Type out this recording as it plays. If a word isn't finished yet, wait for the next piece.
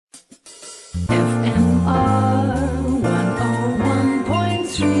FMR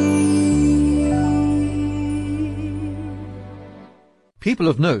 101.3. People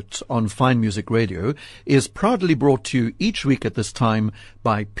of Note on Fine Music Radio is proudly brought to you each week at this time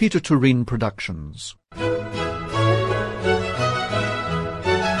by Peter Turin Productions.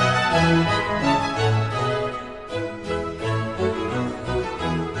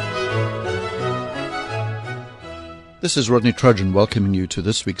 This is Rodney Trojan welcoming you to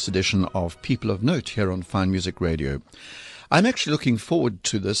this week's edition of People of Note here on Fine Music Radio. I'm actually looking forward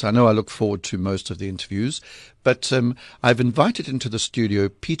to this. I know I look forward to most of the interviews, but I've invited into the studio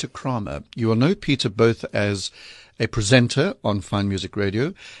Peter Kramer. You will know Peter both as a presenter on Fine Music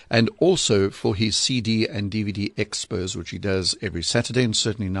Radio and also for his CD and DVD expos, which he does every Saturday and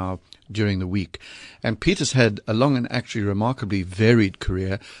certainly now during the week. And Peter's had a long and actually remarkably varied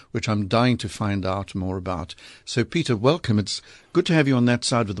career, which I'm dying to find out more about. So, Peter, welcome. It's good to have you on that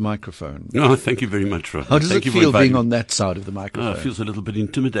side of the microphone. Oh, thank you very much, Rod. How does it feel being on that side of the microphone? It feels a little bit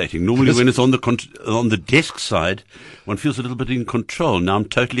intimidating. Normally when it's on the desk side, one feels a little bit in control. Now I'm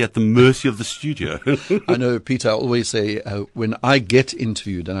totally at the mercy of the studio. I know, Peter, I always say when I get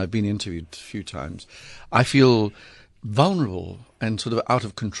interviewed, and I've been interviewed a few times, I feel vulnerable and sort of out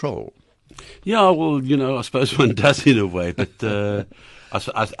of control. Yeah, well, I suppose one does in a way, but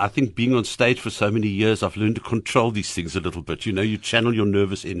I think being on stage for so many years, I've learned to control these things a little bit. You channel your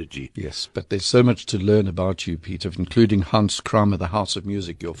nervous energy. Yes, but there's so much to learn about you, Peter, including Hans Kramer, the House of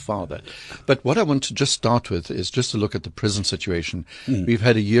Music, your father. But what I want to just start with is just to look at the present situation. We've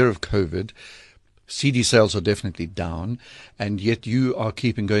had a year of COVID. CD sales are definitely down, and yet you are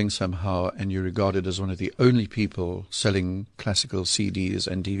keeping going somehow, and you're regarded as one of the only people selling classical CDs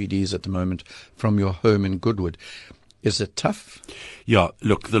and DVDs at the moment from your home in Goodwood. Is it tough? Yeah,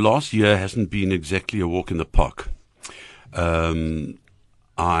 look, the last year hasn't been exactly a walk in the park.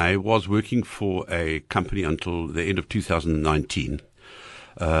 I was working for a company until the end of 2019,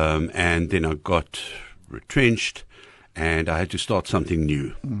 and then I got retrenched, and I had to start something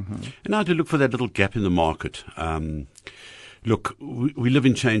new. And I had to look for that little gap in the market. Look, we live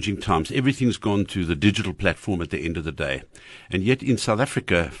in changing times. Everything's gone to the digital platform at the end of the day. And yet in South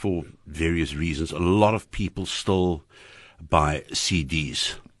Africa, for various reasons, a lot of people still buy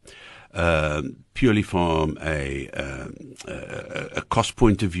CDs. Purely from a cost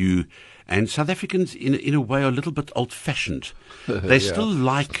point of view. And South Africans, in a way, are a little bit old-fashioned. They still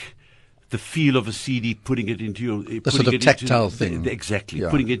like the feel of a CD, putting it into your... The sort of tactile thing. Exactly. Yeah.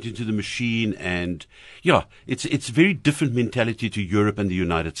 Putting it into the machine, and it's a very different mentality to Europe and the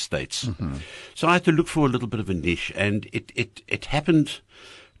United States. So I had to look for a little bit of a niche, and it happened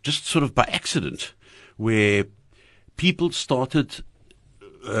just sort of by accident, where people started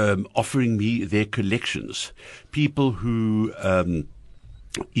offering me their collections. People who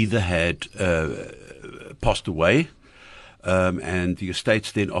either had passed away, and the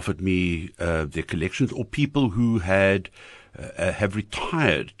estates then offered me their collections, or people who have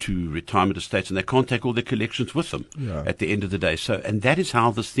retired to retirement estates, and they can't take all their collections with them at the end of the day. So, and that is how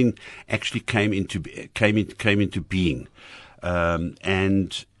this thing actually came into being.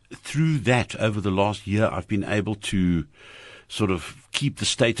 And through that, over the last year, I've been able to sort of keep the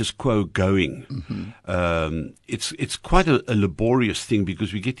status quo going. It's quite a laborious thing,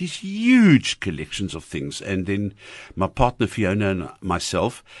 because we get these huge collections of things, and then my partner Fiona and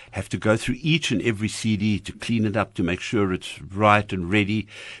myself have to go through each and every CD to clean it up, to make sure it's right and ready,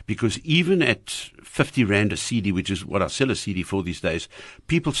 because even at 50 Rand a CD, which is what I sell a CD for these days,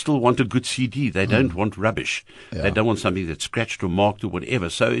 people still want a good CD. They don't want rubbish. They don't want something that's scratched or marked or whatever.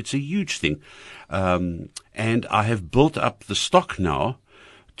 So it's a huge thing. And I have built up the stock now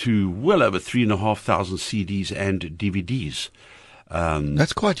to well over 3,500 CDs and DVDs.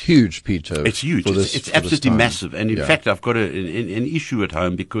 That's quite huge, Peter. It's huge. It's absolutely massive. And in fact, I've got an issue at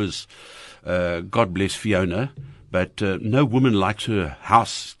home, because God bless Fiona, but no woman likes her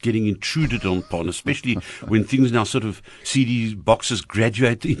house getting intruded upon, especially when things now sort of CD boxes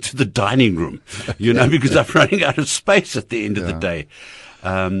graduate into the dining room, because I'm running out of space at the end of the day.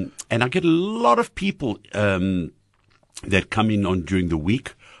 And I get a lot of people that come in during the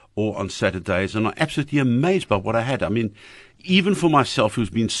week or on Saturdays, and are absolutely amazed by what I had. I mean, even for myself, who's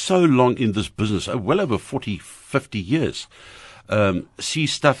been so long in this business, well over 40, 50 years, see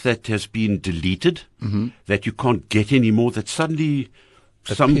stuff that has been deleted, that you can't get anymore, that suddenly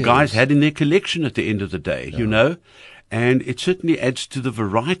some guys had in their collection at the end of the day, and it certainly adds to the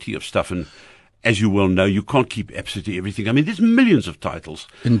variety of stuff. And as you well know, you can't keep absolutely everything. I mean, there's millions of titles.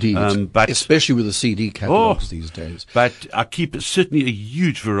 Indeed. But especially with the CD catalogs these days. But I keep certainly a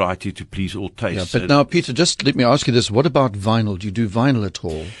huge variety to please all tastes. Yeah, but now, Peter, just let me ask you this. What about vinyl? Do you do vinyl at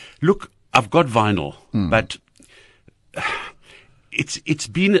all? Look, I've got vinyl, but it's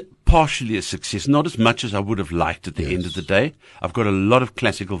been partially a success, not as much as I would have liked at the end of the day. I've got a lot of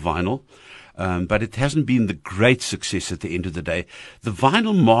classical vinyl, but it hasn't been the great success at the end of the day. The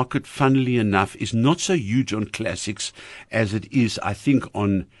vinyl market, funnily enough, is not so huge on classics as it is, I think,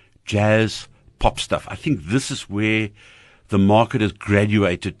 on jazz, pop stuff. I think this is where the market has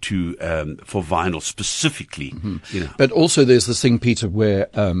graduated to for vinyl specifically. You know. But also there's this thing, Peter, where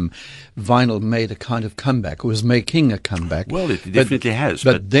vinyl made a kind of comeback, or was making a comeback. Well, it definitely has.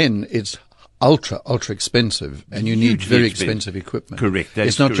 But then it's ultra expensive, and you need Hugely very expensive. expensive equipment. Correct, that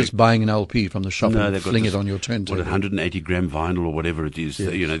It's is not correct. just buying an LP from the shop No, and they've got fling this, it on your turntable. 180-gram vinyl or whatever it is,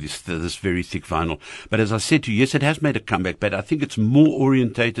 you know, this very thick vinyl. But as I said to you, yes, it has made a comeback, but I think it's more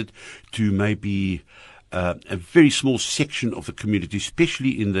orientated to maybe a very small section of the community,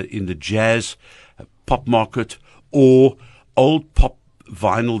 especially in the jazz pop market, or old pop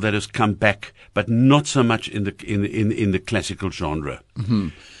vinyl that has come back, but not so much in the classical genre.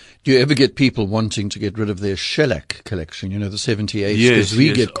 Do you ever get people wanting to get rid of their shellac collection, you know, the 78s? Yes, Because we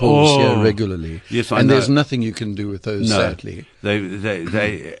yes. get calls Oh. here regularly. Yes, I and know. there's nothing you can do with those, No, sadly.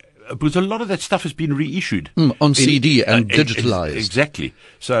 they because a lot of that stuff has been reissued On CD and digitalized. Exactly.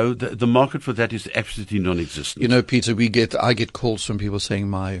 So the market for that is absolutely non-existent. You know, Peter, I get calls from people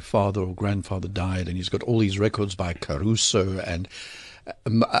saying my father or grandfather died, and he's got all these records by Caruso, and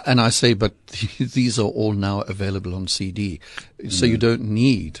I say, but these are all now available on CD, so you don't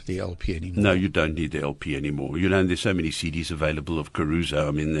need the LP anymore. No, you don't need the LP anymore. You know, and there's so many CDs available of Caruso.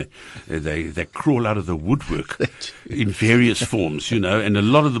 I mean, they crawl out of the woodwork in various forms, you know, and a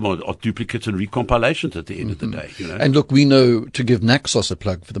lot of them are duplicates and recompilations at the end of the day, you know. And look, we know, to give Naxos a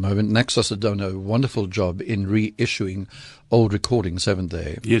plug for the moment, Naxos have done a wonderful job in reissuing old recordings, haven't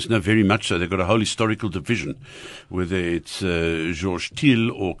they? Yes, no, very much so. They've got a whole historical division, whether it's Georges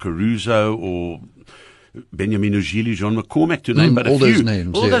Thiel or Caruso or Benjamin Ugili, John McCormack, to name but a all few. those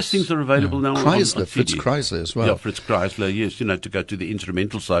names, all yes. those things are available now Chrysler, on Fritz CD. Chrysler as well. Yeah, Fritz Chrysler, yes, you know, to go to the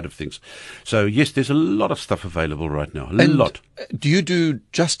instrumental side of things. So, yes, there's a lot of stuff available right now. A lot. Do you do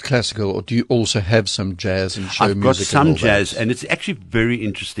just classical, or do you also have some jazz and show I've music? got and some all jazz, that? and it's actually very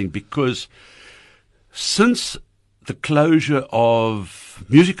interesting because since the closure of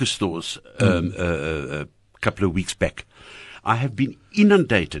music stores a couple of weeks back, I have been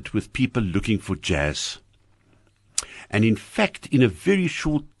inundated with people looking for jazz. And in fact, in a very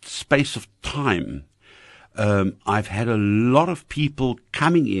short space of time, I've had a lot of people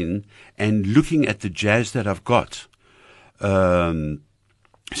coming in and looking at the jazz that I've got. Some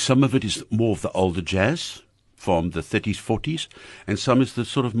of it is more of the older jazz from the 30s, 40s, and some is the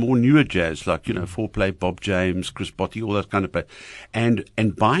sort of more newer jazz, like, you know, Foreplay, Bob James, Chris Botti, all that kind of stuff. And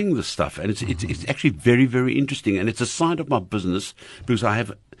buying the stuff, and it's actually very, very interesting, and it's a sign of my business because I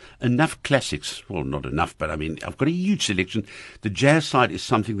have enough classics. Well, not enough, but I mean, I've got a huge selection. The jazz side is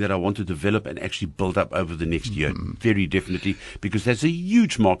something that I want to develop and actually build up over the next year, very definitely, because there's a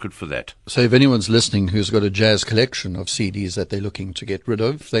huge market for that. So if anyone's listening who's got a jazz collection of CDs that they're looking to get rid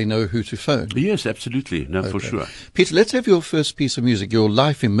of, they know who to phone. Yes, absolutely. No, for sure. Peter, let's have your first piece of music, your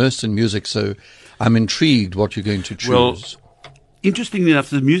life immersed in music, so I'm intrigued what you're going to choose. Well, interestingly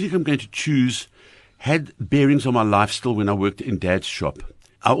enough, the music I'm going to choose had bearings on my life still when I worked in Dad's shop.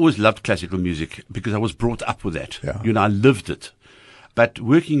 I always loved classical music because I was brought up with that. Yeah. You know, I lived it. But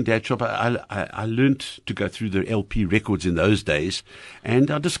working in Dad's shop, I learned to go through the LP records in those days,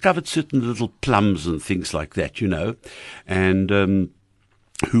 and I discovered certain little plums and things like that, you know. And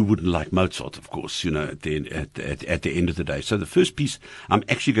who wouldn't like Mozart, of course, you know, at the end of the day. So the first piece I'm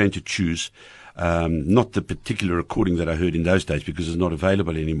actually going to choose, not the particular recording that I heard in those days because it's not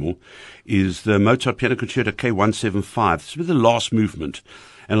available anymore, is the Mozart Piano Concerto K175. This is the last movement.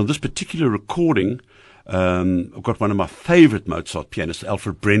 And on this particular recording, I've got one of my favorite Mozart pianists,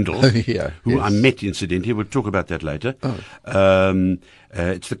 Alfred Brendel, who I met incidentally. We'll talk about that later.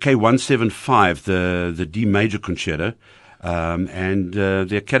 It's the K175, the D major concerto. And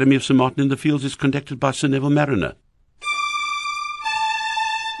the Academy of St. Martin in the Fields is conducted by Sir Neville Marriner.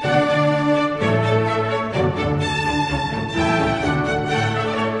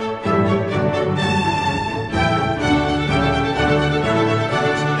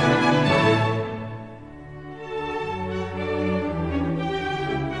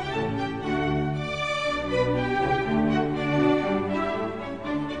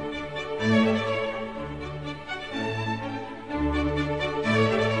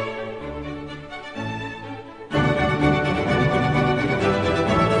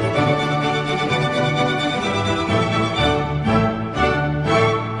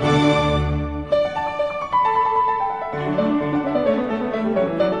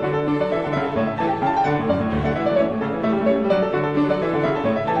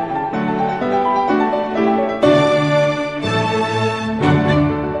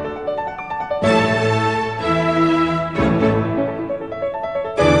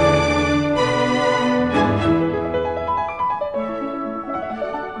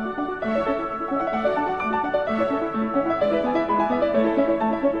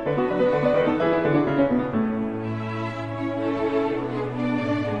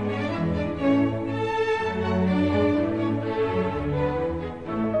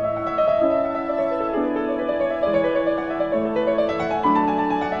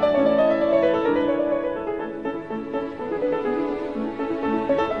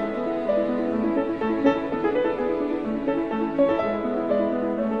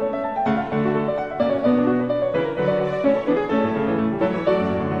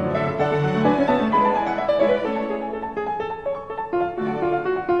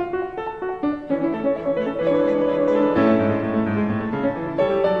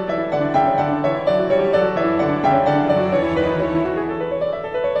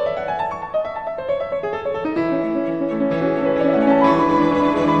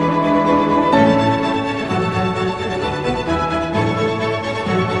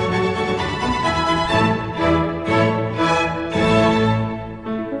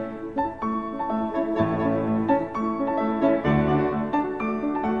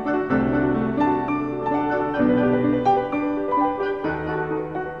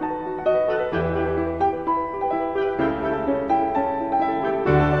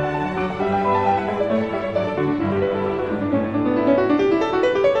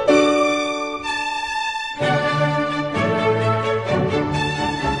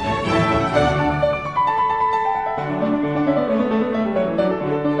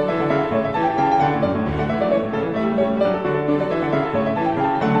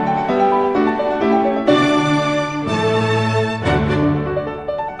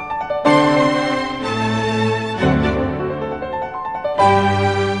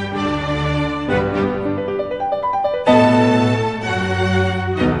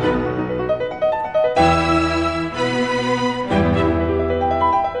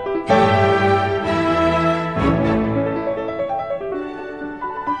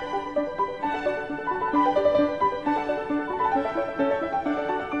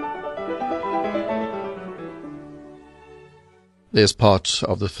 There's part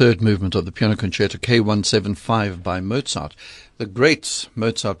of the third movement of the Piano Concerto K175 by Mozart. The great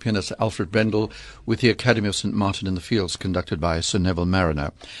Mozart pianist Alfred Brendel with the Academy of St. Martin in the Fields, conducted by Sir Neville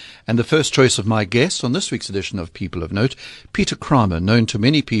Marriner. And the first choice of my guest on this week's edition of People of Note, Peter Kramer, known to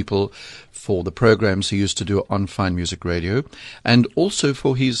many people for the programs he used to do on Fine Music Radio, and also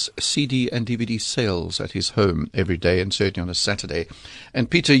for his CD and DVD sales at his home every day, and certainly on a Saturday. And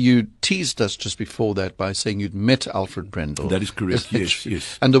Peter, you teased us just before that by saying you'd met Alfred Brendel. That is correct,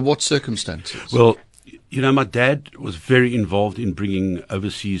 yes. Under what circumstances? Well, you know, my dad was very involved in bringing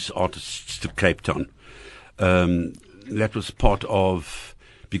overseas artists to Cape Town. That was part of,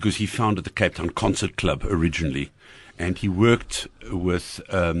 because he founded the Cape Town Concert Club originally, and he worked with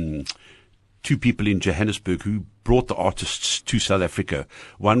two people in Johannesburg who brought the artists to South Africa.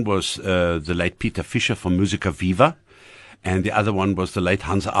 One was the late Peter Fischer from Musica Viva, and the other one was the late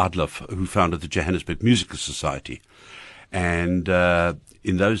Hans Adloff, who founded the Johannesburg Musical Society. And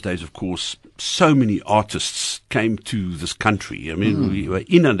in those days, of course, so many artists came to this country. I mean, we were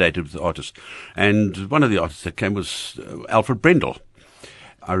inundated with artists. And one of the artists that came was Alfred Brendel.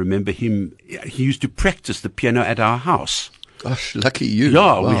 I remember him, he used to practice the piano at our house. Gosh, lucky you.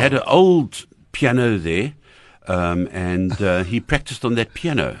 Yeah, Wow. we had an old piano there. And he practiced on that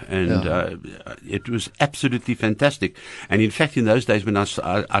piano, and it was absolutely fantastic. And in fact, in those days when I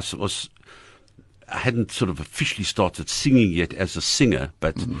hadn't sort of officially started singing yet as a singer,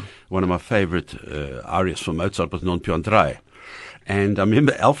 but one of my favorite arias from Mozart was Non più andrai. And I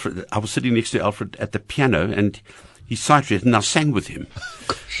remember Alfred, I was sitting next to Alfred at the piano, and he sight read, and I sang with him.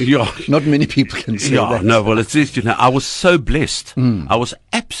 Yeah. Not many people can say that. No, well, it's just, you know, I was so blessed. I was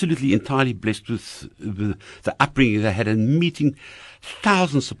absolutely entirely blessed with the upbringing they had, and meeting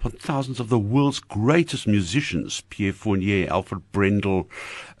thousands upon thousands of the world's greatest musicians: Pierre Fournier, Alfred Brendel,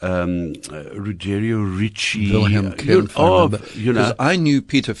 Ruggiero Ricci, Wilhelm Kempf, you know. Because I knew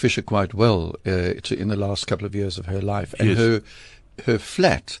Peter Fischer quite well in the last couple of years of her life, and Yes. her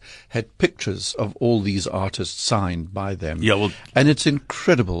flat had pictures of all these artists signed by them. Yeah, well, and it's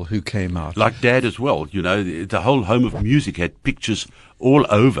incredible who came out. like Dad as well, you know, the whole Home of Music had pictures all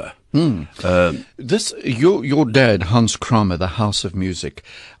over. This, your dad, Hans Kramer, the House of Music.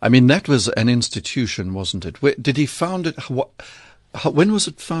 I mean, that was an institution, wasn't it? Did he found it? When was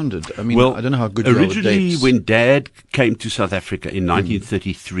it founded? I mean, Well, I don't know how good you are with originally dates. when Dad came to South Africa in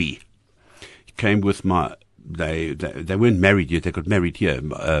 1933, he came with they weren't married yet. They got married here,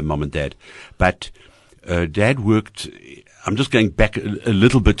 Mom and Dad. But Dad worked. I'm just going back a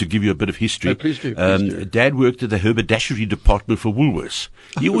little bit to give you a bit of history. Oh, please do. Dad worked at the haberdashery department for Woolworths.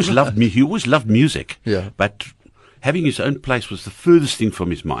 He always loved me. He always loved music. Yeah. But having his own place was the furthest thing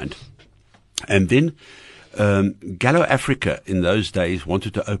from his mind. And then Gallo Africa in those days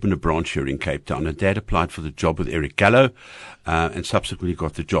wanted to open a branch here in Cape Town, and Dad applied for the job with Eric Gallo, and subsequently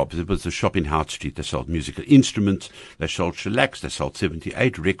got the job. It was the shop in Hout Street. They sold musical instruments, they sold shellacs, they sold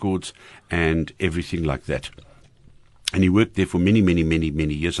 78 records, and everything like that. And he worked there for many, many, many,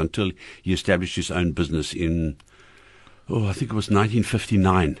 many years until he established his own business in, I think it was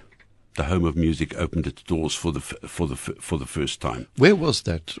 1959. The Home of Music opened its doors for the first time. Where was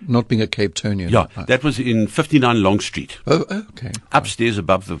that? Not being a Cape Townian. Yeah, that was in 59 Long Street. Oh, okay. Upstairs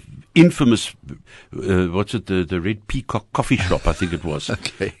above the infamous, the Red Peacock coffee shop, I think it was.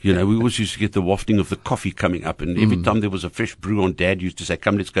 Okay. You know, we always used to get the wafting of the coffee coming up, and every time there was a fresh brew on, Dad used to say,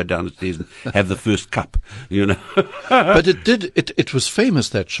 "Come, let's go downstairs and have the first cup," you know. But it was famous,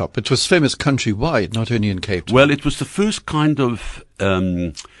 that shop. It was famous countrywide, not only in Cape Town. Well, it was the first kind of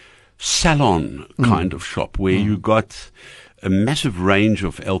salon kind of shop where you got a massive range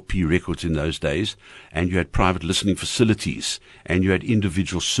of LP records in those days, and you had private listening facilities, and you had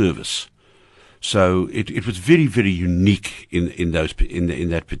individual service. So it was very, very unique in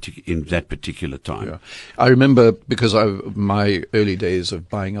that particular time. Yeah. I remember, because my early days of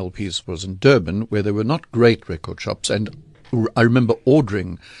buying LPs was in Durban, where there were not great record shops, and I remember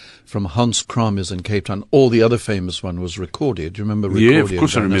ordering from Hans Kramer's in Cape Town. All the other famous one was Recordia. Do you remember Recordia? Yeah, of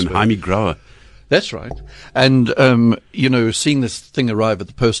course I remember. Jaime Grauer. That's right. And, seeing this thing arrive at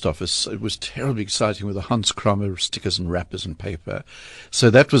the post office, it was terribly exciting with the Hans Kramer stickers and wrappers and paper. So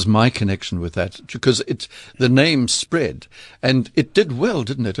that was my connection with that, because the name spread, and it did well,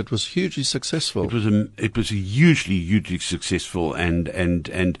 didn't it? It was hugely successful. It was hugely, hugely successful, and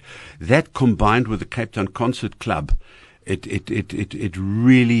that combined with the Cape Town Concert Club, it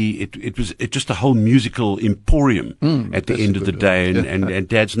really was just a whole musical emporium at the end of the day, and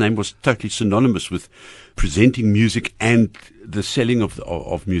Dad's name was totally synonymous with presenting music and the selling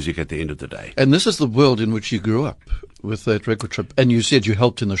of music at the end of the day. And this is the world in which you grew up with that record shop. And you said you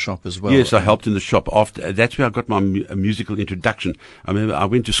helped in the shop as well. Yes, I helped in the shop. That's where I got my musical introduction. I remember I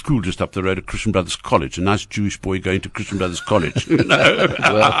went to school just up the road at Christian Brothers College, a nice Jewish boy going to Christian Brothers College. You know?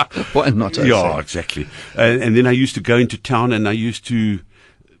 Well, why not? I Yeah, say. exactly. And then I used to go into town and I used to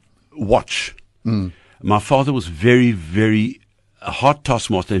watch. My father was very, very a hard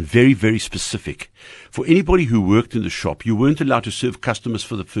taskmaster and very, very specific. For anybody who worked in the shop, you weren't allowed to serve customers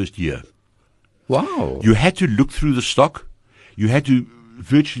for the first year. Wow. You had to look through the stock. You had to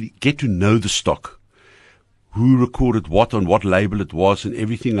virtually get to know the stock. Who recorded what on what label it was and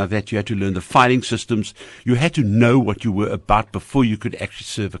everything like that. You had to learn the filing systems. You had to know what you were about before you could actually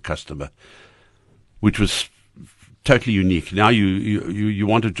serve a customer, which was totally unique. Now you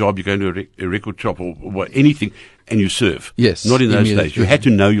want a job, you go into a record shop or anything, and you serve. Yes. Not in those immediately. days. You had to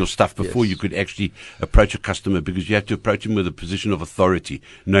know your stuff before Yes. you could actually approach a customer, because you had to approach him with a position of authority,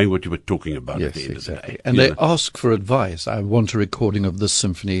 knowing what you were talking about at Yes, the end exactly. of the day. And You they know? ask for advice. I want a recording of this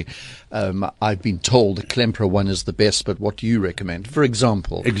symphony. I've been told the Klemperer one is the best, but what do you recommend? For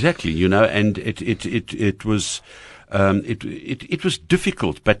example. Exactly, you know, and it was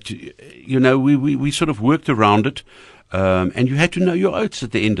difficult, but you know, we sort of worked around it, and you had to know your oats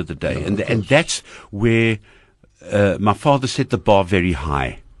at the end of the day, and that's where my father set the bar very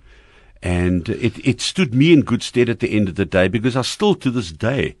high, and it stood me in good stead at the end of the day, because I still to this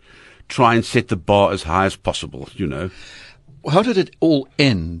day try and set the bar as high as possible, you know. How did it all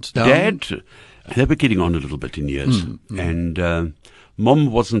end? Dad, they were getting on a little bit in years, and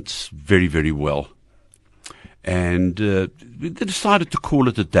Mom wasn't very, very well. And they decided to call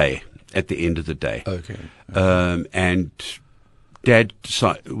it a day at the end of the day. Okay. And Dad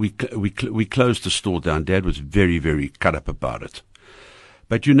decided, we closed the store down. Dad was very, very cut up about it.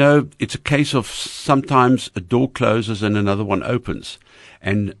 But you know, it's a case of sometimes a door closes and another one opens.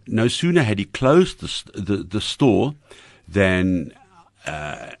 And no sooner had he closed the store than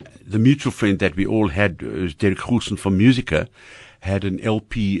the mutual friend that we all had, Derek Goulson from Musica, had an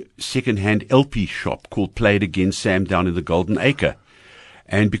second-hand LP shop called Play It Again Sam down in the Golden Acre.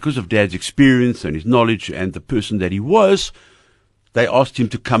 And because of Dad's experience and his knowledge and the person that he was, they asked him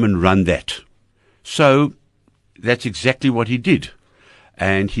to come and run that. So that's exactly what he did.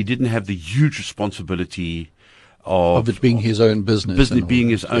 And he didn't have the huge responsibility of it being his own business. and all being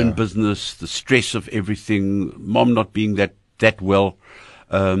that. his own Yeah. business, the stress of everything, Mom not being that well.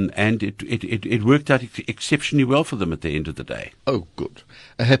 And it worked out exceptionally well for them at the end of the day. Oh, good.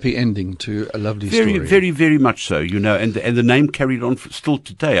 A happy ending to a lovely Very, story. very, very much so, you know, and the name carried on still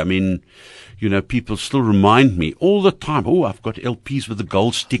today. I mean, you know, people still remind me all the time, oh, I've got LPs with the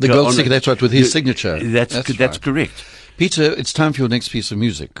gold sticker The gold on sticker, it. that's right, with his signature. That's right. correct. Peter, it's time for your next piece of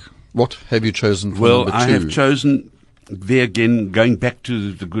music. What have you chosen for Well, number two? I have chosen, there again, going back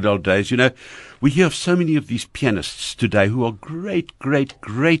to the good old days. You know, we hear of so many of these pianists today who are great, great,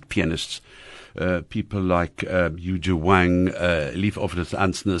 great pianists. People like Yuja Wang, Lief Offenus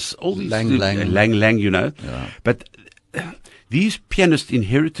Ansnes, all these Lang, you know. Yeah. But these pianists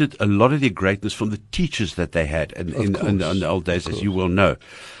inherited a lot of their greatness from the teachers that they had in the old days, as you well know.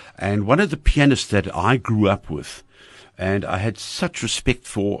 And one of the pianists that I grew up with, and I had such respect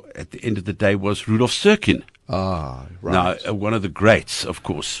for at the end of the day, was Rudolf Serkin. Ah, right. Now, one of the greats, of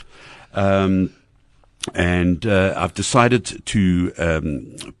course. And I've decided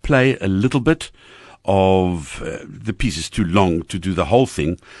to play a little bit of the piece is too long to do the whole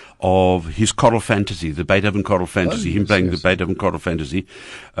thing, of his choral fantasy, the Beethoven choral fantasy, him playing the Beethoven choral fantasy,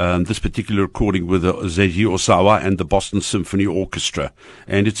 this particular recording with Seiji Osawa and the Boston Symphony Orchestra.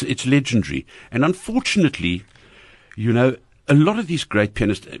 And it's legendary. And unfortunately, you know, a lot of these great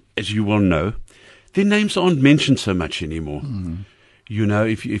pianists, as you well know, their names aren't mentioned so much anymore. You know,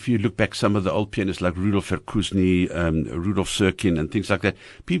 if you look back, some of the old pianists like Rudolf Verkusny, Rudolf Serkin, and things like that,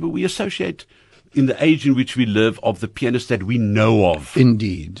 people we associate in the age in which we live of the pianists that we know of.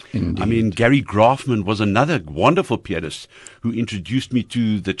 Indeed. I mean, Gary Grafman was another wonderful pianist who introduced me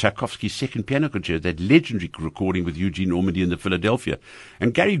to the Tchaikovsky Second Piano Concerto, that legendary recording with Eugene Normandy in the Philadelphia.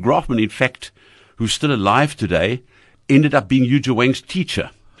 And Gary Grafman, in fact, who's still alive today, ended up being Yuja Wang's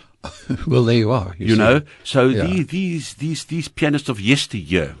teacher. Well, there you are. You know, so Yeah. these pianists of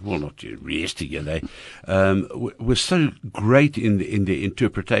yesteryear, well, not yesteryear, they were so great in their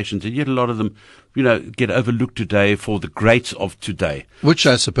interpretations, and yet a lot of them, you know, get overlooked today for the greats of today. Which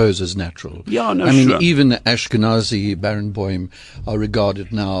I suppose is natural. Yeah, no, I mean, sure. even Ashkenazi, Barenboim are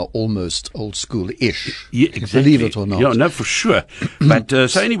regarded now almost old school-ish. Yeah, exactly. Believe it or not. Yeah, no, for sure. But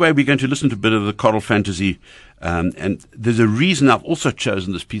so anyway, we're going to listen to a bit of the choral fantasy. And there's a reason I've also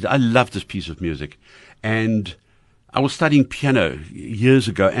chosen this piece. I love this piece of music. And I was studying piano years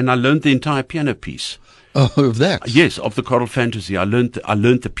ago, and I learned the entire piano piece. Oh, of that? Yes, of the choral fantasy. I learned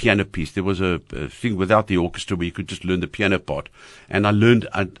the piano piece. There was a thing without the orchestra where you could just learn the piano part. And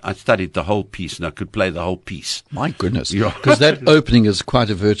I studied the whole piece, and I could play the whole piece. My goodness. Yeah. Because that opening is quite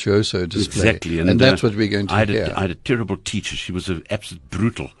a virtuoso display. Exactly. And that's what we're going to hear. I had a terrible teacher. She was absolute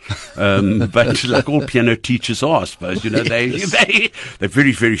brutal. But like all piano teachers are, I suppose, they're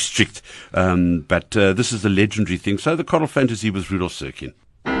very, very strict. But this is the legendary thing. So the choral fantasy was Rudolf Serkin.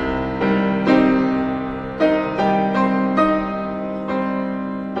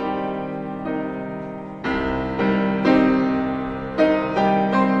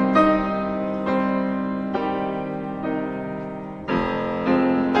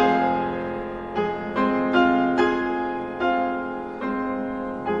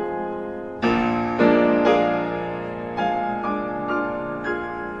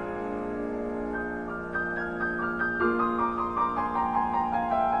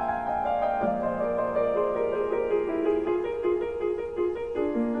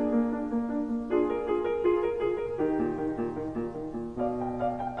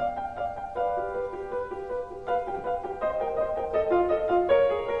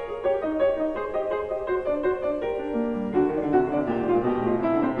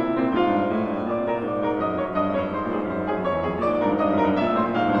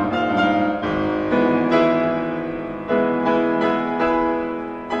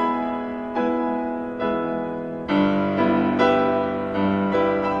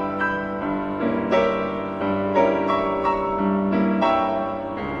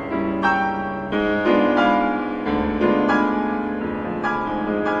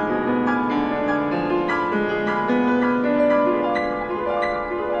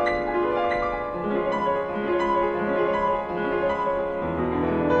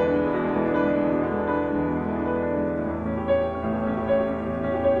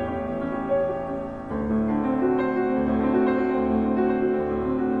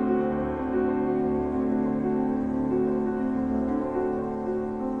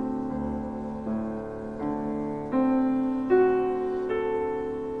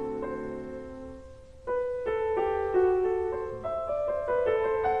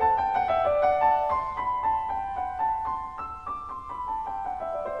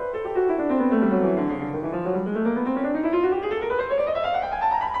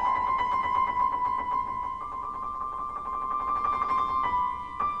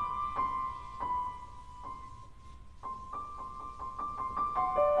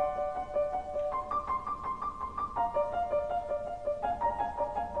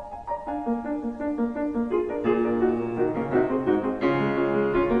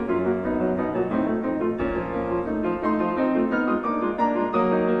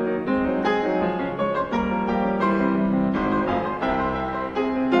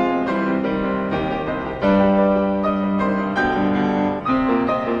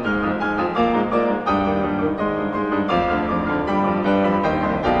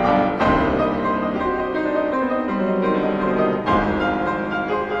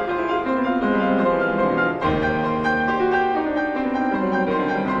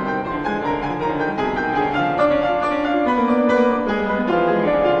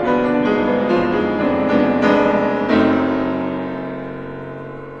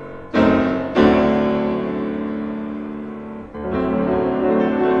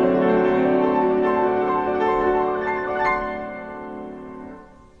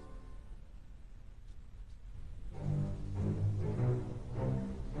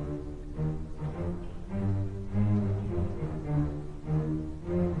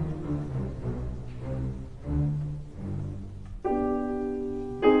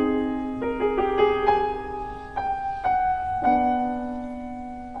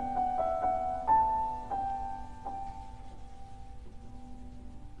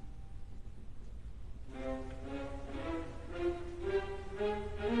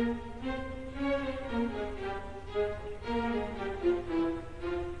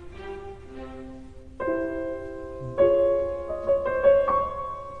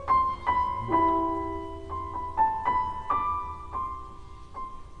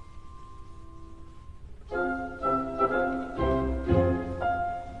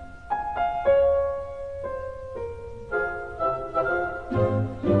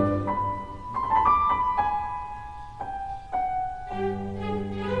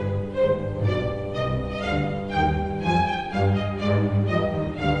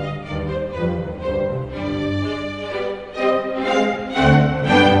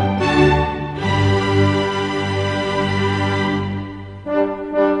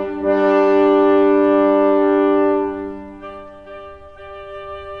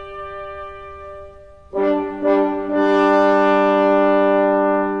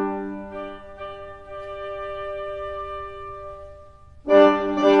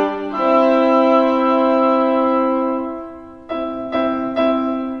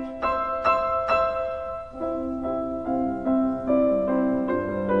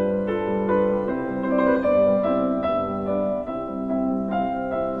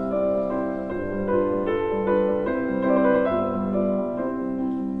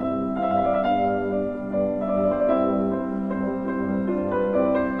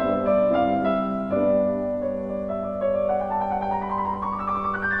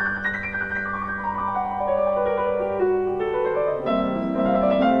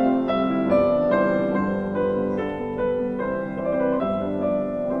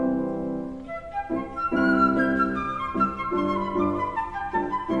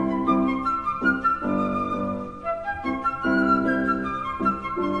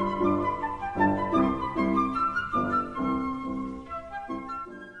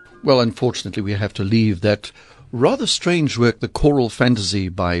 Well, unfortunately, we have to leave that rather strange work, the Choral Fantasy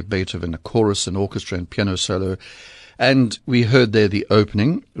by Beethoven, a chorus, an orchestra, and piano solo. And we heard there the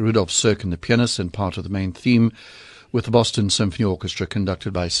opening, Rudolf Serkin, the pianist, and part of the main theme, with the Boston Symphony Orchestra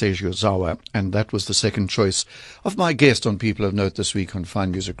conducted by Seiji Ozawa. And that was the second choice of my guest on People of Note this week on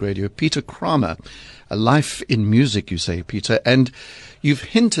Fine Music Radio, Peter Kramer. A life in music, you say, Peter. And you've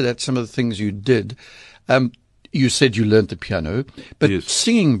hinted at some of the things you did. You said you learned the piano, but Yes.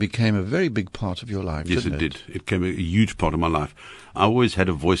 singing became a very big part of your life, Yes, didn't it did. It became a huge part of my life. I always had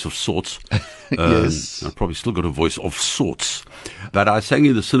a voice of sorts. Yes. I've probably still got a voice of sorts. But I sang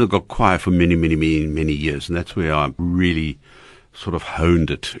in the synagogue choir for many, many, many, many years, and that's where I really sort of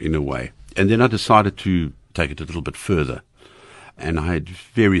honed it in a way. And then I decided to take it a little bit further. And I had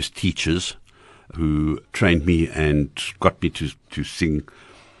various teachers who trained me and got me to sing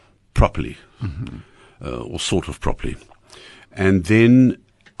properly. Or sort of properly. And then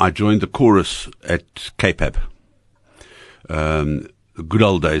I joined the chorus at KPAB. The good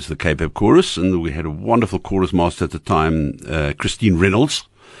old days, the KPAB chorus, and we had a wonderful chorus master at the time, Christine Reynolds.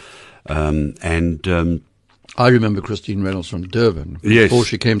 I remember Christine Reynolds from Durban Yes. before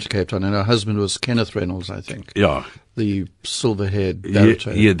she came to Cape Town, and her husband was Kenneth Reynolds, I think, Yeah, the silver-haired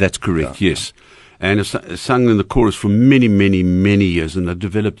baritone. yeah, that's correct, yes. And I sang in the chorus for many, many, many years, and I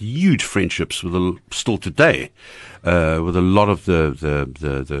developed huge friendships with still today, with a lot of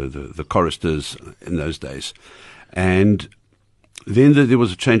the choristers in those days. And then there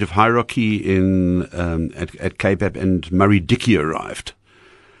was a change of hierarchy at KPAB, and Murray Dickey arrived.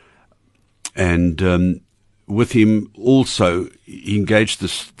 And with him also, he engaged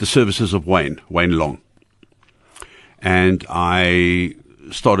the services of Wayne Long. And I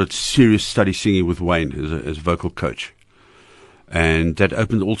started serious study singing with Wayne as a vocal coach. And that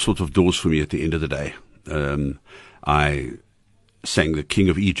opened all sorts of doors for me at the end of the day. I sang the King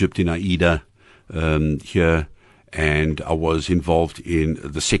of Egypt in Aida here, and I was involved in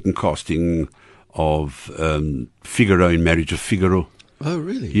the second casting of Figaro in Marriage of Figaro. Oh,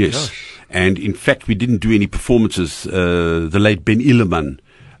 really? Yes. Gosh. And in fact, we didn't do any performances. The late Ben Illeman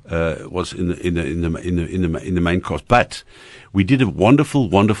was in the main cast, but we did a wonderful,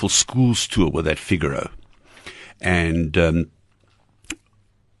 wonderful schools tour with that Figaro, and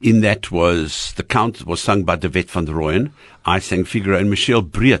in that was the Count was sung by De Wet van der Rooyen. I sang Figaro, and Michel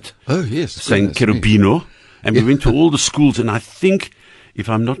Breet Oh, yes. sang goodness me. Cherubino, and we went to all the schools. And I think, if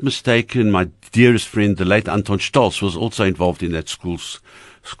I'm not mistaken, my dearest friend, the late Anton Stals, was also involved in that schools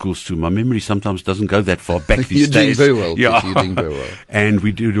too. My memory sometimes doesn't go that far back these You're doing days. very well, Yeah. Peter, you're doing very well. And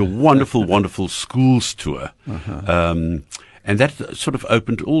we did a wonderful, wonderful schools tour. And that sort of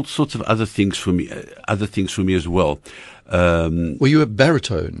opened all sorts of other things for me as well. Were you a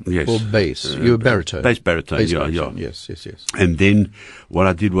baritone Yes. or bass? You were a baritone. Bass baritone, Bass yeah, baritone. yeah. Yes. And then what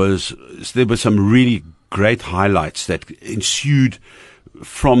I did was, there were some really great highlights that ensued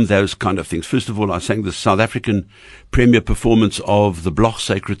from those kind of things. First of all, I sang the South African premiere performance of the Bloch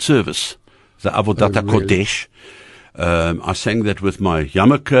Sacred Service, the Avodat really? Kodesh. I sang that with my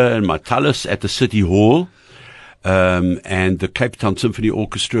yarmulke and my tallis at the City Hall. And the Cape Town Symphony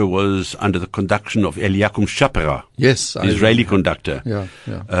Orchestra was under the conduction of Eliakim Shapira, Yes. the Israeli conductor. Yeah.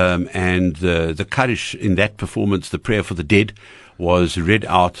 And the Kaddish in that performance, the Prayer for the Dead, was read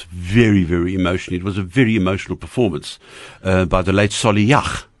out very, very emotionally. It was a very emotional performance by the late Solly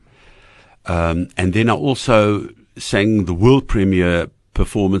Yach. And then I also sang the world premiere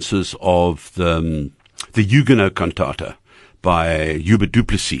performances of the Huguenot cantata by Hubert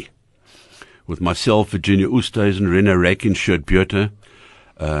Duplessis, with myself, Virginia Oosthuizen, Rena Raikin, Sjoerd Buurte.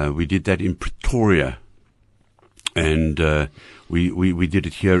 We did that in Pretoria. And we did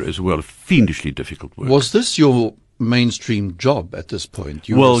it here as well. Fiendishly difficult work. Was this your mainstream job at this point?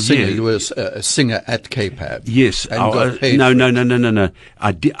 You Well, were a singer. yeah. You were a singer at KPAB. Yes. And got paid No. for it.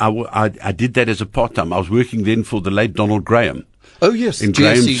 I did that as a part-time. I was working then for the late Donald Graham Oh, yes. in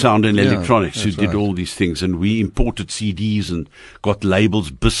Graham GSC. Sound and Yeah, Electronics, who that's did right. all these things. And we imported CDs and got labels,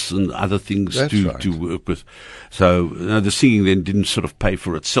 BIS and other things That's to right. work with. So the singing then didn't sort of pay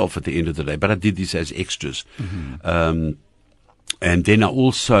for itself at the end of the day. But I did this as extras. Mm-hmm. And then I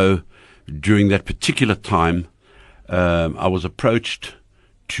also, during that particular time, I was approached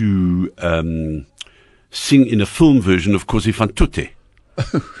to sing in a film version of Così fan tutte,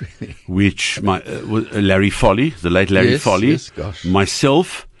 which Larry Foley, the late Larry Yes, Foley, yes, gosh.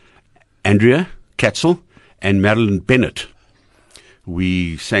 myself, Andrea Katzel, and Marilyn Bennett.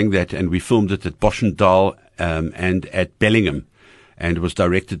 We sang that, and we filmed it at Boschendal and at Bellingham. And it was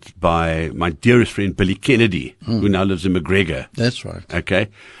directed by my dearest friend, Billy Kennedy, who now lives in McGregor. That's right. Okay.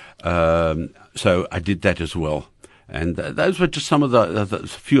 So I did that as well. And those were just some of the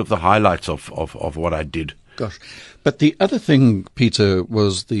few of the highlights of what I did. Gosh. But the other thing, Peter,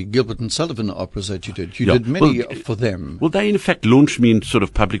 was the Gilbert and Sullivan operas that you did. You Yeah. did many Well, for them. Well, they in fact launched me in sort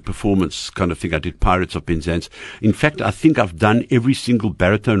of public performance kind of thing. I did Pirates of Penzance. In fact, I think I've done every single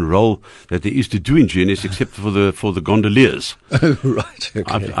baritone role that there is to do in GNS except for the gondoliers. Oh, right.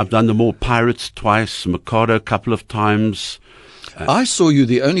 Okay. I've done them all. Pirates twice, Mikado a couple of times. I saw you,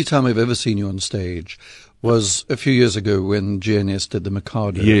 the only time I've ever seen you on stage was a few years ago when GNS did the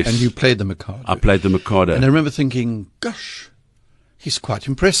Mikado. Yes. And you played the Mikado. I played the Mikado. And I remember thinking, gosh, he's quite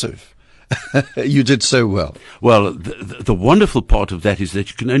impressive. You did so well. Well, the wonderful part of that is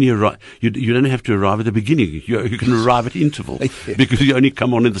that you can only arrive, you don't have to arrive at the beginning. You can arrive at interval because you only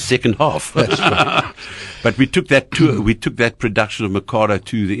come on in the second half. That's right. But we took that tour, we took that production of Mikado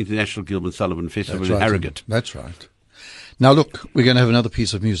to the International Gilbert and Sullivan Festival That's in right. Harrogate. That's right. Now, look, we're going to have another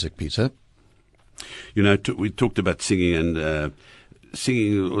piece of music, Peter. You know, we talked about singing, and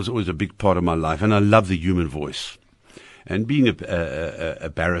singing was always a big part of my life, and I love the human voice. And being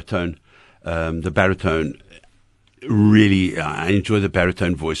a baritone, the baritone really, I enjoy the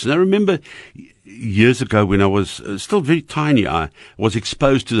baritone voice. And I remember years ago when I was still very tiny, I was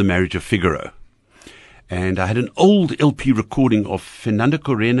exposed to The Marriage of Figaro. And I had an old LP recording of Fernando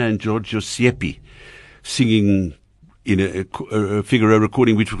Corena and Giorgio Siepi singing in a Figaro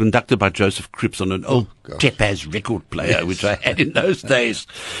recording, which was conducted by Joseph Cripps on an old Tepaz record player, which I had in those days.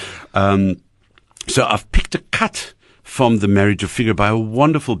 So I've picked a cut from The Marriage of Figaro by a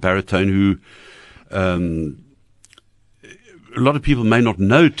wonderful baritone who a lot of people may not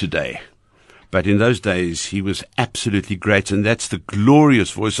know today, but in those days he was absolutely great, and that's the glorious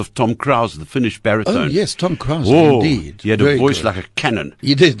voice of Tom Krause, the Finnish baritone. Oh, yes, Tom Krause, Oh, indeed. he had Very a voice good. like a cannon.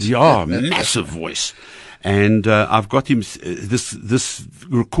 He did. Yeah, massive voice. And I've got him. This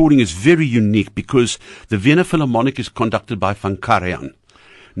recording is very unique because the Vienna Philharmonic is conducted by Van Karajan.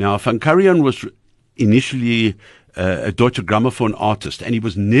 Now, Van Karajan was initially a Deutsche Grammophon artist, and he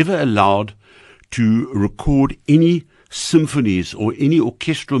was never allowed to record any symphonies or any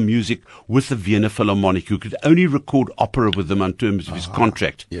orchestral music with the Vienna Philharmonic. You could only record opera with them in terms of his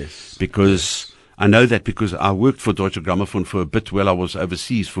contract. Yes. Because I know that because I worked for Deutsche Grammophon for a bit while I was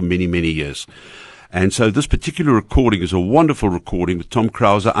overseas for many, many years. And so this particular recording is a wonderful recording with Tom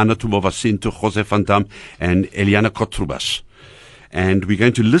Krause, Anna Tumovacento, Jose Van Dam, and Eliana Kotrubas. And we're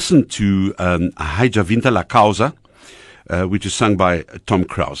going to listen to Hai già vinta la causa, which is sung by Tom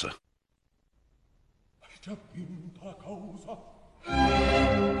Krause. Già vinta la causa.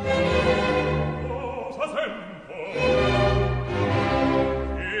 Cosa sento?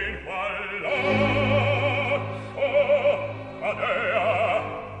 In palazzo Adea.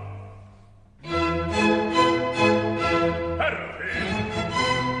 Perché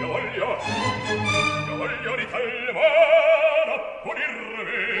io voglio di tal modo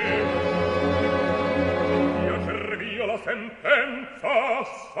punirmi. Io cervio la sentenza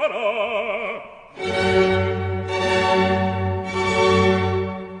sarà.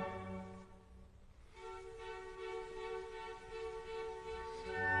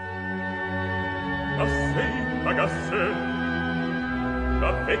 Ma se pagasse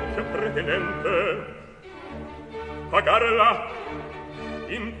la vecchia pretendente, pagarla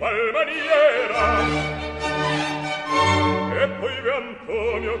in qual maniera? E poi ve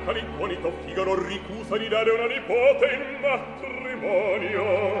Antonio Calicconito Figaro ricusa di dare una nipote in matrimonio.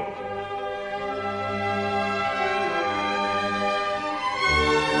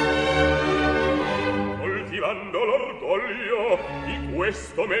 Coltivando l'orgoglio di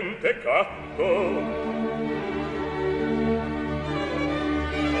questo mentecatto,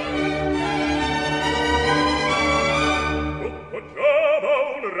 appoggiava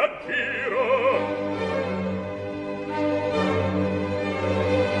un raggiro.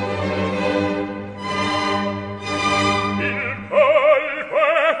 Il colpo è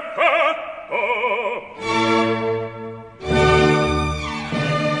fatto.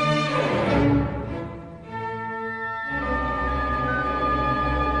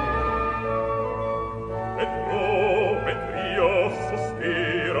 Petrio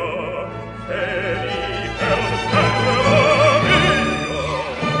sospira, felice osserva mio.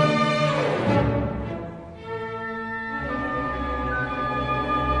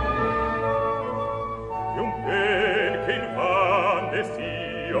 Di un ben che infante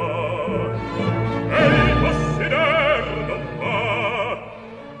sia, ei possidere non fa,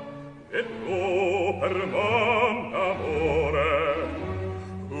 e tu per mon amore,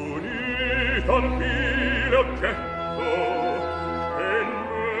 unito al fine oggetto, che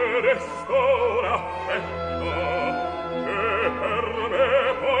me destò l'affetto, che per me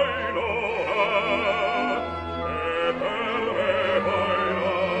poi non ha, e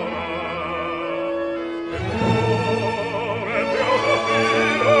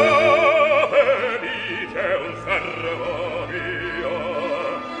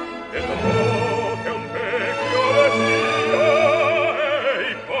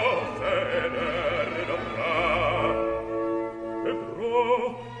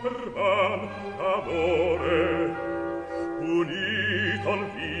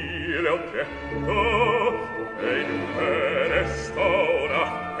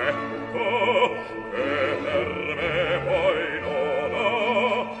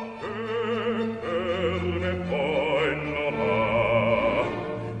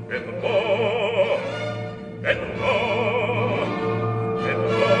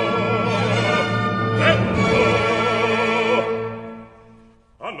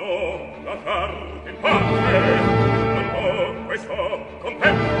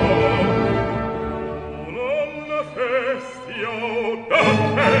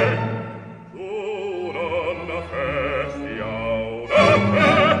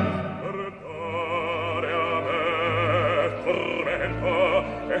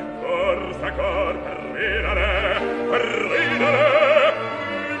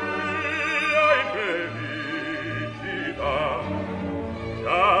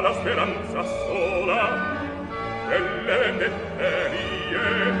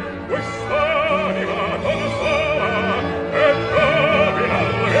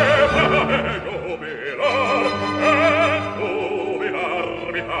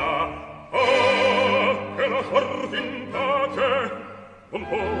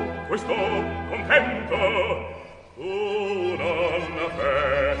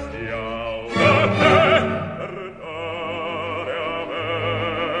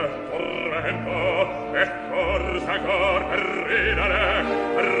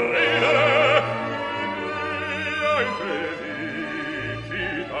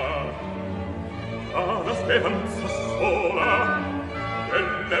speranza sola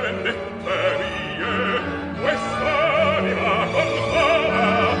delle vendette mie, quest'anima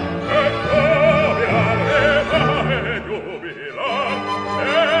consola e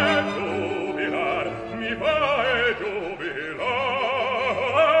jubilar, mi fa e jubilar.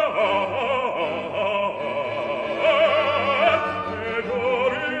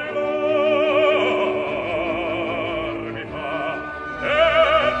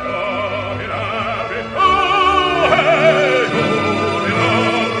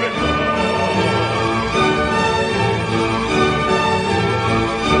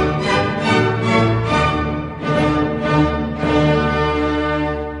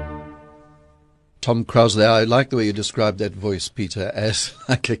 Tom Krause there. I like the way you described that voice, Peter, as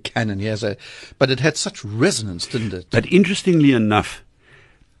like a cannon. But it had such resonance, didn't it? But interestingly enough,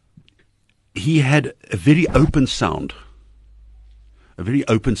 he had a very open sound. A very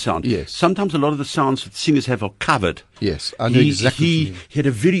open sound. Yes. Sometimes a lot of the sounds that singers have are covered. Yes, I know exactly what you mean. He had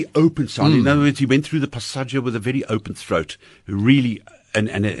a very open sound. In other words, he went through the passaggio with a very open throat. Really, and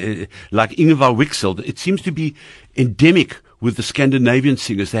like Ingvar Wixel, it seems to be endemic with the Scandinavian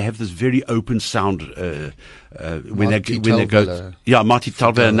singers. They have this very open sound when they go. Yeah, Marty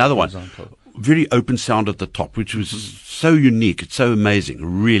Talvela, another one. Very open sound at the top, which was so unique. It's so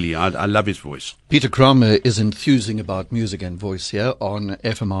amazing. Really, I love his voice. Peter Kramer is enthusing about music and voice here on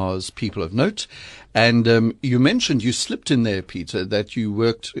FMR's People of Note. And you mentioned, you slipped in there, Peter, that you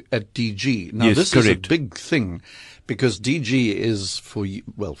worked at DG. Now, yes, this correct. is a big thing, because DG is, for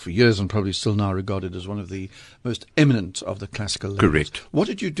years and probably still now, regarded as one of the most eminent of the classical labels. Correct. What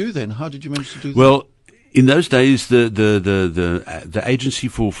did you do then? How did you manage to do that? Well, in those days, the agency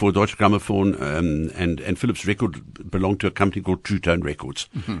for Deutsche Grammophon and Philips Record belonged to a company called True Tone Records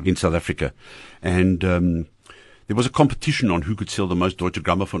in South Africa, and there was a competition on who could sell the most Deutsche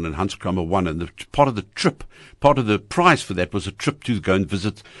Grammophon, and Hans Kramer won. And part of the prize for that was a trip to go and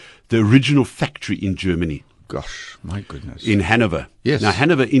visit the original factory in Germany. Gosh, my goodness. In Hanover. Yes. Now,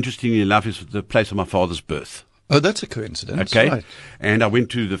 Hanover, interestingly enough, is the place of my father's birth. Oh, that's a coincidence. Okay. Right. And I went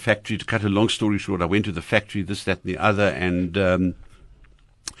to the factory, to cut a long story short, I went to the factory, this, that, and the other, and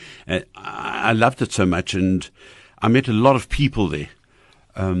I loved it so much, and I met a lot of people there.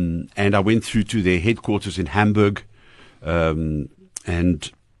 And I went through to their headquarters in Hamburg, and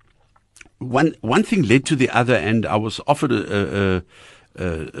one thing led to the other, and I was offered a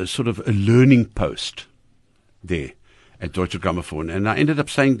sort of a learning post there at Deutsche Grammophon, and I ended up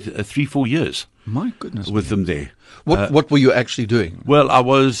staying 3-4 years. My goodness. With them there. What were you actually doing? Well, I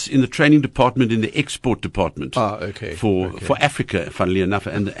was in the training department, in the export department. Okay. For Africa, funnily enough,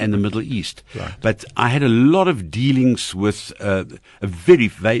 and the Middle East. Right. But I had a lot of dealings with a very,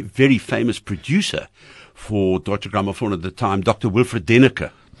 very, very famous producer for Deutsche Grammophon at the time, Dr. Wilfred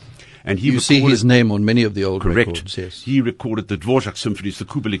Denneker. And you see his name on many of the old records. Yes. He recorded the Dvorak symphonies, the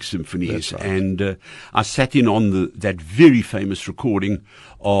Kubelik symphonies. That's right. And I sat in on that very famous recording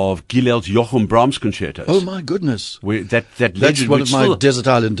of Gilels Joachim Brahms concertos. Oh, my goodness. Where that That's legend, one of my Desert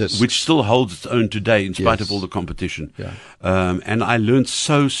Island discs. which still holds its own today in spite Yes. of all the competition. Yeah. And I learned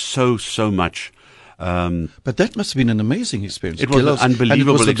so much. But that must have been an amazing experience. It was an unbelievable And it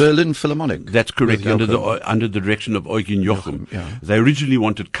was the ex- Berlin Philharmonic. That's correct, with under Joachim. the direction of Eugen Joachim. Yeah. They originally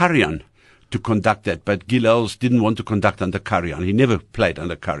wanted Karajan to conduct that, but Gilels didn't want to conduct under Karajan. He never played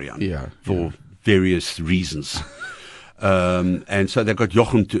under Karajan for various reasons. And so they got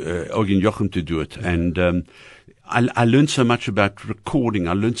Eugen Joachim to do it. And I learned so much about recording.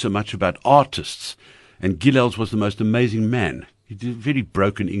 I learned so much about artists. And Gilels was the most amazing man. He did very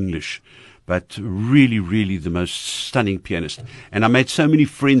broken English, but really, really the most stunning pianist. And I made so many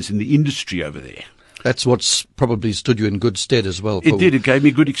friends in the industry over there. That's what's probably stood you in good stead as well. It did. It gave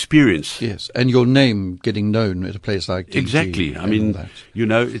me good experience. Yes, and your name getting known at a place like DG. Exactly. I mean, that. you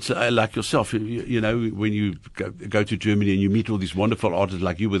know, it's like yourself. You know, when you go to Germany and you meet all these wonderful artists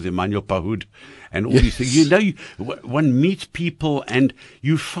like you with Emmanuel Pahud and all these things. You know, one meets people and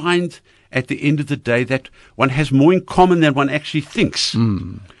you find at the end of the day that one has more in common than one actually thinks.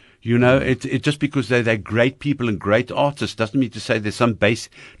 You know, it just because they're great people and great artists doesn't mean to say there's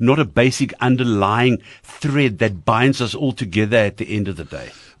not a basic underlying thread that binds us all together at the end of the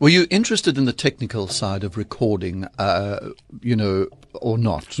day. Were you interested in the technical side of recording, you know, or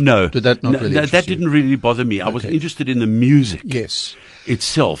not? No. Did that not really interest that you? didn't really bother me. I was interested in the music Yes.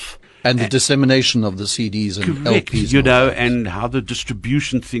 itself. And the dissemination of the CDs and Correct, LPs. you and all know, that. and how the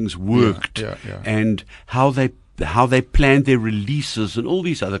distribution things worked, yeah. and how they planned their releases and all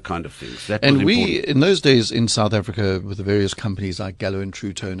these other kind of things. That And was we, important. in those days in South Africa, with the various companies like Gallo and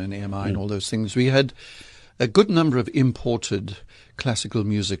True Tone and EMI and all those things, we had a good number of imported classical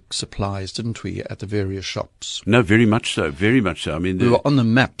music supplies, didn't we, at the various shops? No, very much so, very much so. I mean, We were on the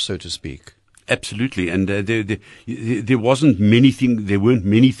map, so to speak. absolutely, and there weren't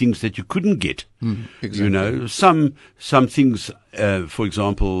many things that you couldn't get. Exactly. You know, some things, for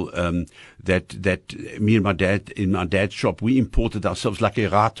example, that me and my dad in my dad's shop, we imported ourselves like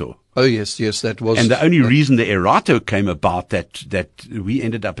Erato. Oh yes, that was. And the only reason the Erato came about that we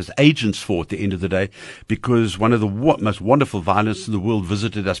ended up as agents for at the end of the day, because one of the most wonderful violinists in the world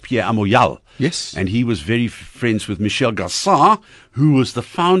visited us, Pierre Amoyal. Yes. And he was very friends with Michel Gassard, who was the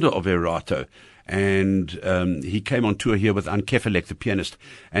founder of Erato. And he came on tour here with Anne Kefelec, the pianist.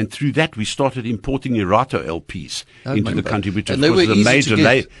 And through that, we started importing Erato LPs into the country, which, of And they course, were is a easy to major,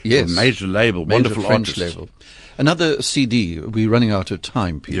 get. Yes. major label, Major wonderful French artists. label. Another CD. We're running out of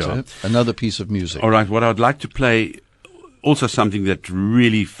time, Peter. Yeah. Another piece of music. All right, what I'd like to play, also something that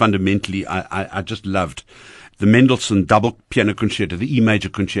really fundamentally I just loved, the Mendelssohn double piano concerto, the E major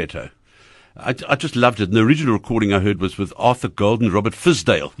concerto. I just loved it. And the original recording I heard was with Arthur Gold and Robert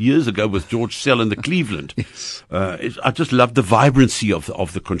Fisdale years ago with George Sell and the Cleveland. Yes. I just loved the vibrancy of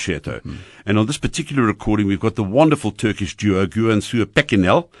the concerto. And on this particular recording, we've got the wonderful Turkish duo Güven Suur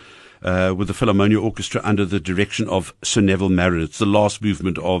Pekinel, with the Philharmonia Orchestra under the direction of Sir Neville Marron. It's the last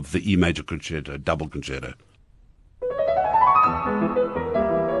movement of the E major concerto, double concerto.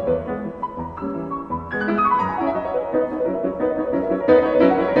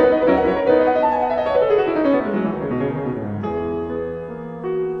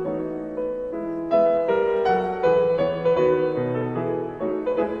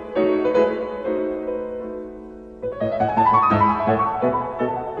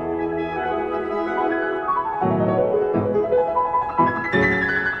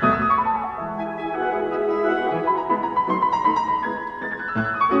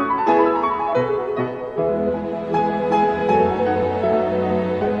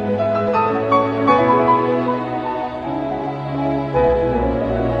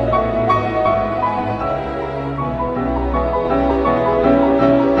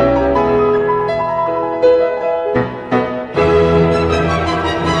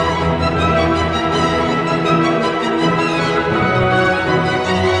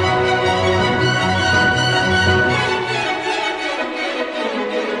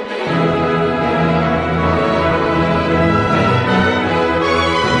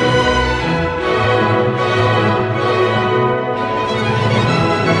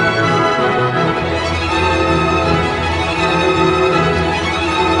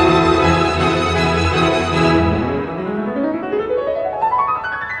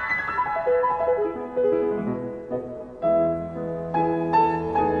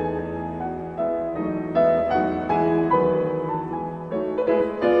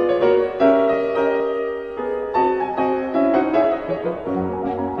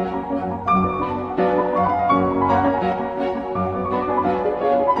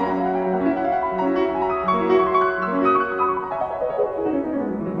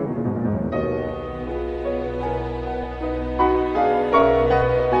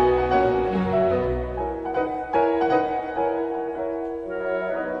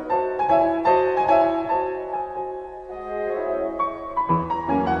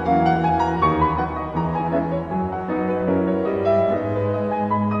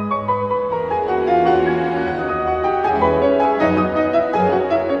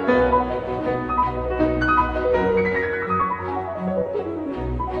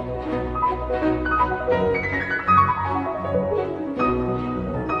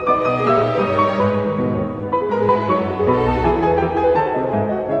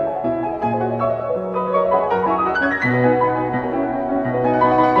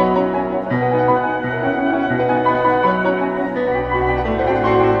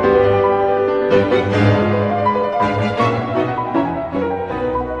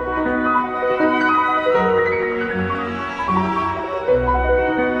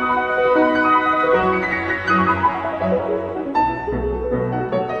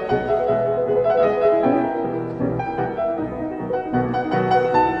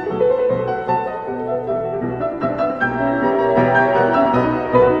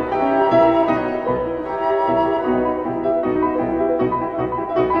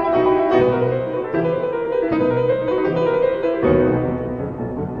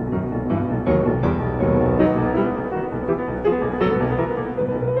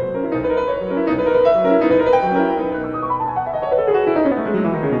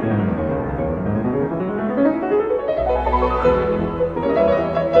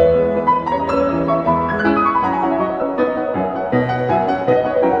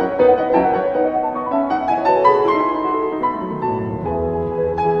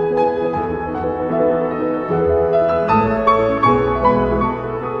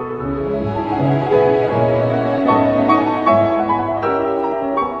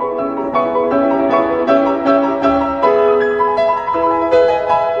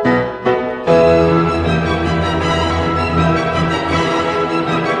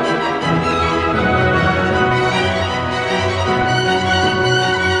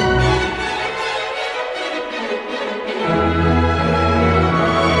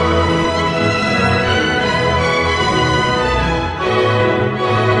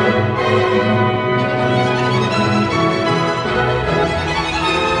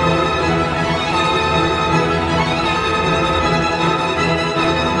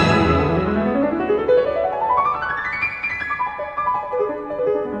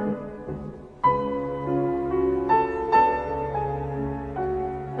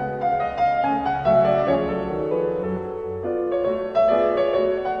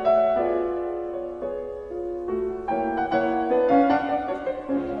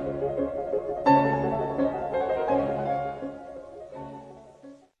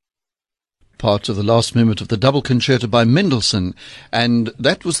 part of the last movement of the double concerto by Mendelssohn, and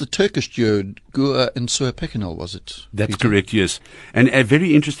that was the Turkish duo, Gua and Suha Pekinal, was it? That's Peter? correct, yes. And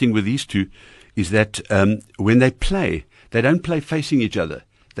very interesting with these two is that when they play, they don't play facing each other.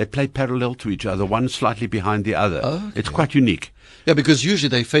 They play parallel to each other, one slightly behind the other. Oh, okay. It's quite unique. Yeah, because usually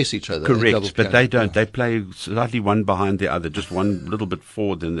they face each other. Correct, but they don't. They play slightly one behind the other, just one little bit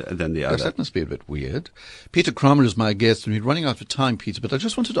forward than the other. That must be a bit weird. Peter Kramer is my guest, and we're running out of time, Peter, but I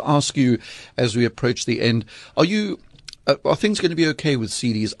just wanted to ask you, as we approach the end, are things going to be okay with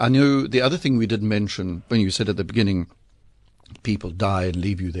CDs? I know the other thing we did mention when you said at the beginning, people die and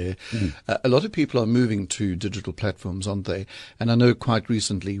leave you there. A lot of people are moving to digital platforms, aren't they? And I know quite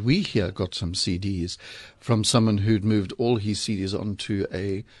recently we here got some CDs from someone who'd moved all his CDs onto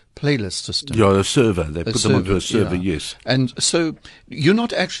a playlist system. Yeah, a server. They put them onto a server, yeah. yes. And so you're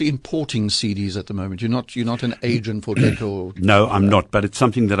not actually importing CDs at the moment. You're not an agent for Decca or... No, I'm not, but it's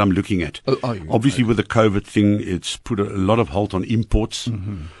something that I'm looking at. Oh, are you? Obviously, with the COVID thing, it's put a lot of halt on imports.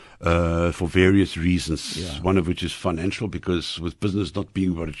 For various reasons, one of which is financial, because with business not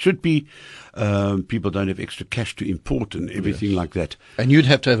being what it should be, people don't have extra cash to import and everything like that. And you'd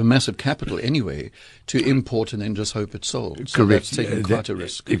have to have a massive capital anyway to import and then just hope it's sold. So Correct. That's taking quite a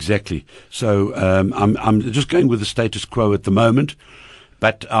risk. Exactly. So I'm just going with the status quo at the moment,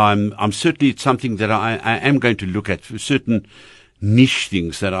 but I'm certainly, it's something that I am going to look at for certain niche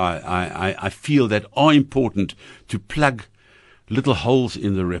things that I feel that are important to plug little holes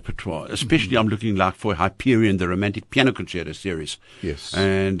in the repertoire. Especially I'm looking like for Hyperion, the Romantic Piano Concerto series. Yes.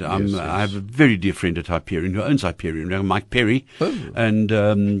 And I have a very dear friend at Hyperion who owns Hyperion, Mike Perry. Oh. And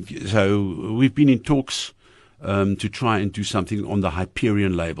so we've been in talks to try and do something on the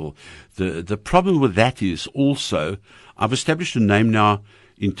Hyperion label. The problem with that is also I've established a name now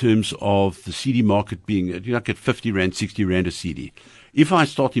in terms of the CD market being, you get 50 Rand, 60 Rand a CD. If I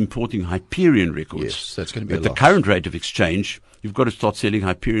start importing Hyperion records, yes, that's going to be at a the lot. current rate of exchange, you've got to start selling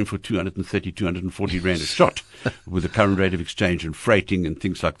Hyperion for 230, 240 Rand a shot with the current rate of exchange and freighting and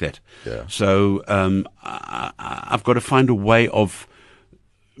things like that. Yeah. So I've got to find a way of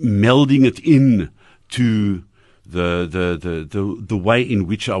melding it in to the way in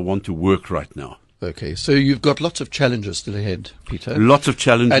which I want to work right now. Okay, so you've got lots of challenges still ahead, Peter. Lots of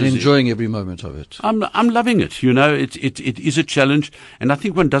challenges. And enjoying every moment of it. I'm loving it. You know, it is a challenge, and I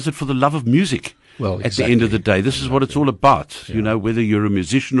think one does it for the love of music. Well, at the end of the day, this is what it's all about. Yeah. You know, whether you're a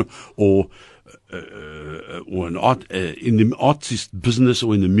musician or an art in the artist business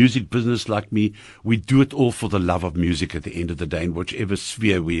or in the music business like me, we do it all for the love of music. At the end of the day, in whichever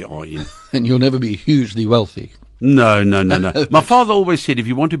sphere we are in. And you'll never be hugely wealthy. No. My father always said, if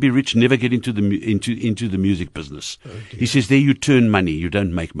you want to be rich, never get into the music business. Oh, he says, there you turn money, you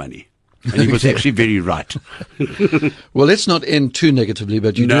don't make money. And he was actually very right. Well, let's not end too negatively,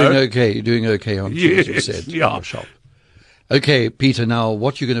 but you're No. doing okay. You're doing okay on Yes, as you said, yeah. in your shop. Okay, Peter, now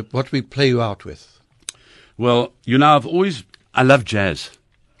what do we play you out with? Well, you know, I love jazz.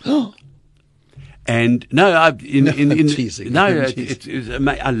 And no, I'm teasing.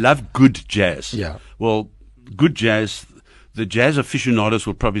 I love good jazz. Yeah. Well, good jazz, the jazz aficionados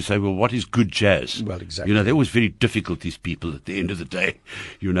will probably say, well, what is good jazz? Well, exactly. You know, they're always very difficult, these people, at the end of the day,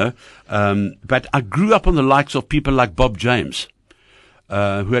 you know. But I grew up on the likes of people like Bob James,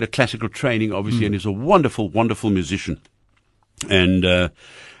 who had a classical training, obviously, and is a wonderful, wonderful musician. And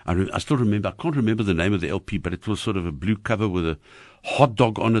I still remember, I can't remember the name of the LP, but it was sort of a blue cover with a hot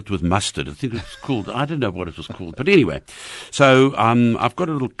dog on it with mustard. I think it was called, I don't know what it was called. But anyway, so I've got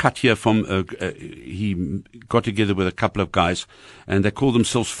a little cut here from, he got together with a couple of guys, and they call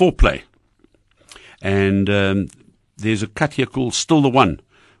themselves Foreplay. And there's a cut here called Still the One,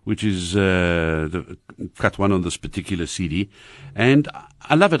 which is the cut one on this particular CD. And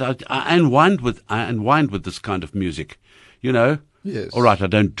I love it. I unwind with this kind of music. You know, Yes. All right, I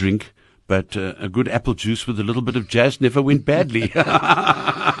don't drink, but a good apple juice with a little bit of jazz never went badly.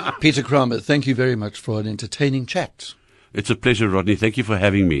 Peter Kramer, thank you very much for an entertaining chat. It's a pleasure, Rodney. Thank you for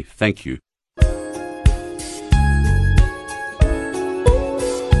having me. Thank you.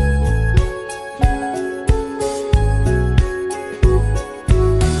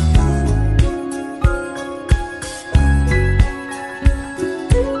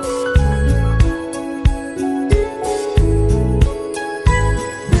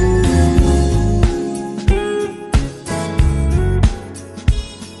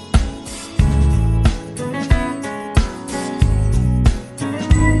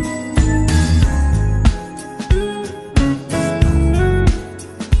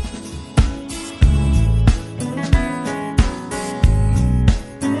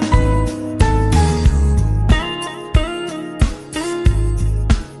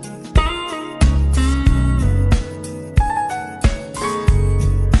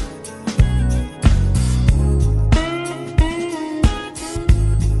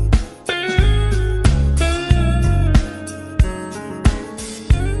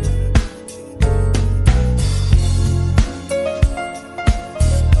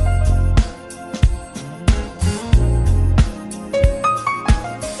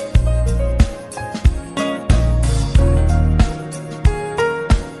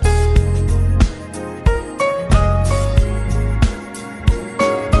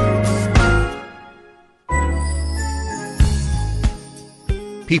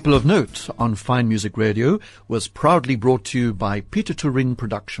 People of Note on Fine Music Radio was proudly brought to you by Peter Turin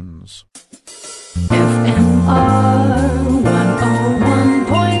Productions. FMR